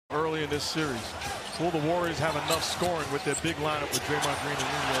early in this series. Will the Warriors have enough scoring with their big lineup with Draymond Green and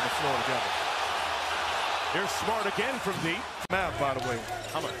Looney on the floor together? Here's Smart again from deep. Math, by the way.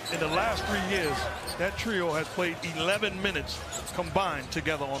 In the last 3 years, that trio has played 11 minutes combined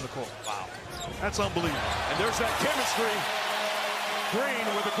together on the court. Wow. That's unbelievable. And there's that chemistry.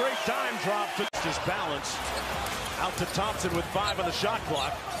 Green with a great dime drop to his balance. Out to Thompson with 5 on the shot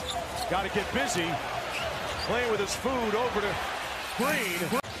clock. Got to get busy. Playing with his food over to Green.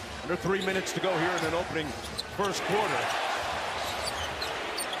 Under 3 minutes to go here in an opening first quarter.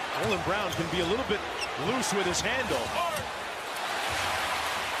 Jaylen Brown can be a little bit loose with his handle.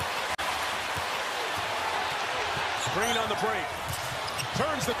 Green on the break.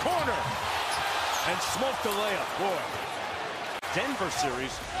 Turns the corner. And smoked the layup. Boy. Denver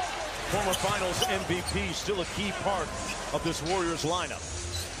series. Former Finals MVP. Still a key part of this Warriors lineup.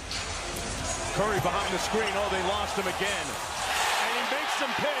 Curry behind the screen. Oh, they lost him again. And he makes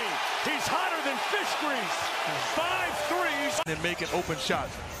them pay. He's hotter than fish grease. 5 threes. And making open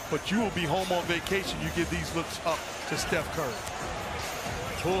shots. But you will be home on vacation. You give these looks up to Steph Curry.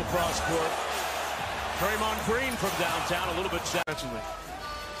 Pull across court. Draymond Green from downtown. A little bit savagely.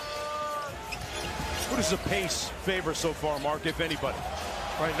 Who does the pace favor so far, Mark, if anybody?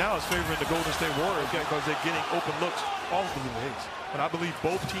 Right now it's favoring the Golden State Warriors because they're getting open looks off the Blue Jays. But I believe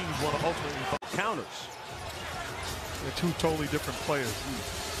both teams want to ultimately counters. They're two totally different players.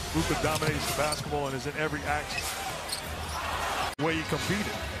 Luka dominates the basketball and is in every action. The way he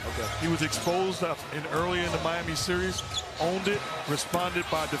competed. He was exposed earlier in the Miami series, owned it, responded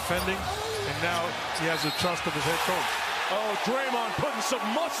by defending, and now he has the trust of his head coach. Oh, Draymond putting some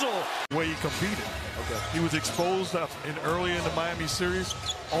muscle. The way he competed. He was exposed earlier in the Miami series,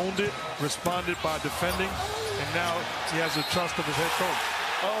 owned it, responded by defending, and now he has the trust of his head coach.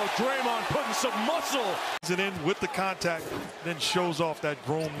 Oh, Draymond putting some muscle. It in with the contact, then shows off that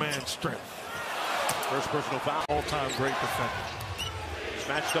grown man strength. First personal foul. All-time great defender. He's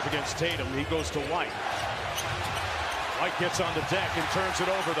matched up against Tatum. He goes to White. White gets on the deck and turns it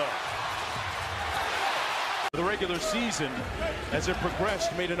over, though. The regular season, as it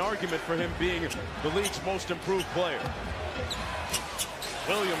progressed, made an argument for him being the league's most improved player.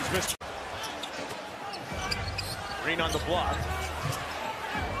 Williams missed. Green on the block.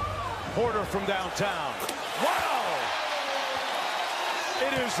 Porter from downtown. Wow!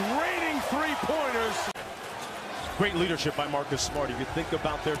 It is raining three-pointers. Great leadership by Marcus Smart. If you think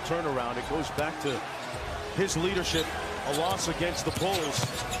about their turnaround, it goes back to his leadership, a loss against the Bulls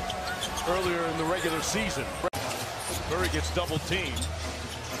earlier in the regular season. Curry gets double teamed.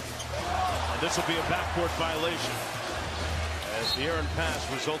 And this will be a backcourt violation as the errant pass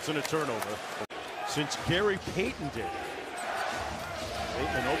results in a turnover. Since Gary Payton did.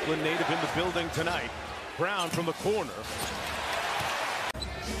 Payton, an Oakland native in the building tonight. Brown from the corner.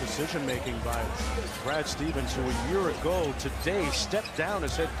 Decision making by Brad Stevens, who a year ago today stepped down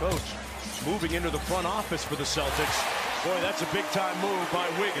as head coach, moving into the front office for the Celtics. Boy, that's a big time move by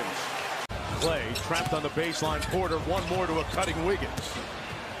Wiggins. Clay trapped on the baseline. Porter, one more to a cutting Wiggins.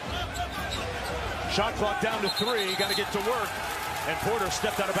 Shot clock down to 3. Got to get to work. And Porter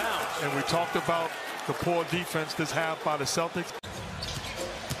stepped out of bounds. And we talked about the poor defense this half by the Celtics.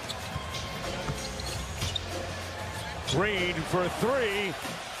 Green for 3.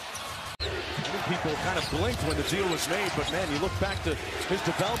 Many people kind of blinked when the deal was made, but man, you look back to his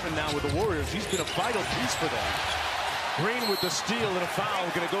development now with the Warriors. He's been a vital piece for them. Green with the steal and a foul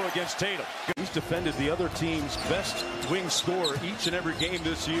going to go against Tatum. He's defended the other team's best wing scorer each and every game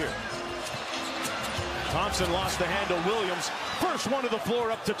this year. Thompson lost the handle. Williams, first one to the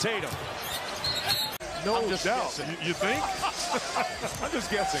floor up to Tatum. No doubt. You think? I'm just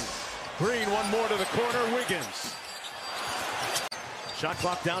guessing. Green, one more to the corner. Wiggins. Shot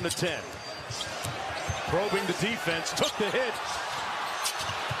clock down to 10. Probing the defense. Took the hit.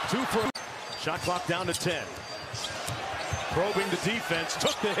 2 for. Shot clock down to 10. Probing the defense.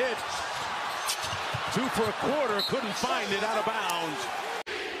 Took the hit. 2 for a quarter. Couldn't find it out of bounds.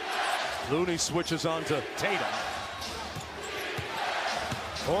 Looney switches on to Tatum.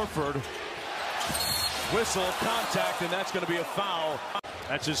 Horford. Whistle, contact, and that's going to be a foul.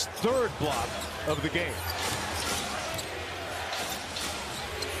 That's his 3rd block of the game.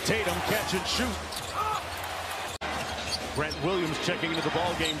 Tatum catch and shoot. Grant Williams checking into the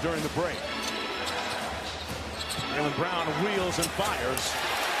ball game during the break. Jaylen Brown wheels and fires.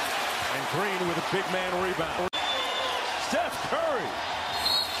 And Green with a big man rebound. Steph Curry.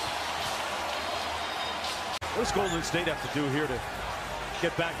 What does Golden State have to do here to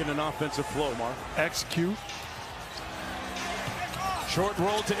get back in an offensive flow, Mark? Execute. Short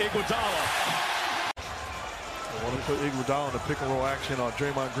roll to Iguodala. want to put Iguodala in the pick and roll action on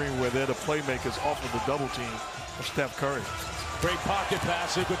Draymond Green, where they're the playmakers off of the double team of Steph Curry. Great pocket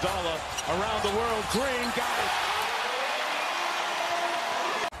pass, Iguodala around the world. Green got it.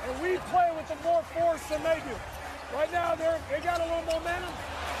 And we play with the more force than they do. Right now, they got a little momentum.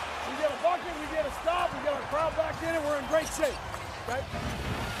 We get a bucket, we get a stop, we get our crowd back in, and we're in great shape. Okay?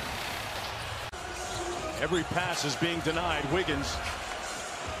 Every pass is being denied. Wiggins.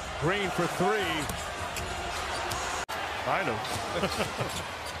 Green for three. I know.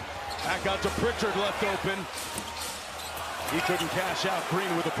 Back out to Pritchard, left open. He couldn't cash out.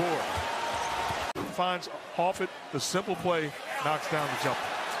 Green with a board. Finds off it, the simple play, knocks down the jumper.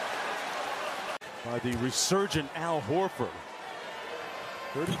 By the resurgent Al Horford.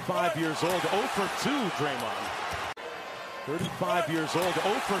 35 years old, 0 for 2, Draymond. 35 years old,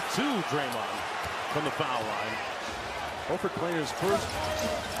 0 for 2, Draymond from the foul line. Horford playing his first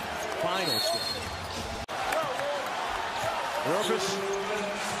finals game. Nervous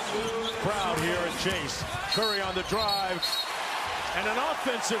crowd here at Chase. Curry on the drive. And an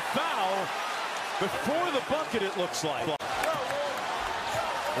offensive foul before the bucket, it looks like.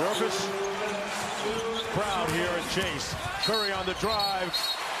 Nervous crowd here at Chase. Curry on the drive.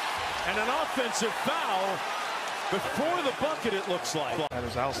 And an offensive foul before the bucket, it looks like. That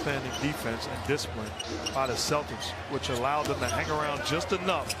is outstanding defense and discipline by the Celtics, which allowed them to hang around just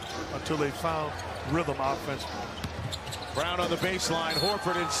enough until they found rhythm offensively. Brown on the baseline,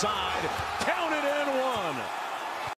 Horford inside, count it and one.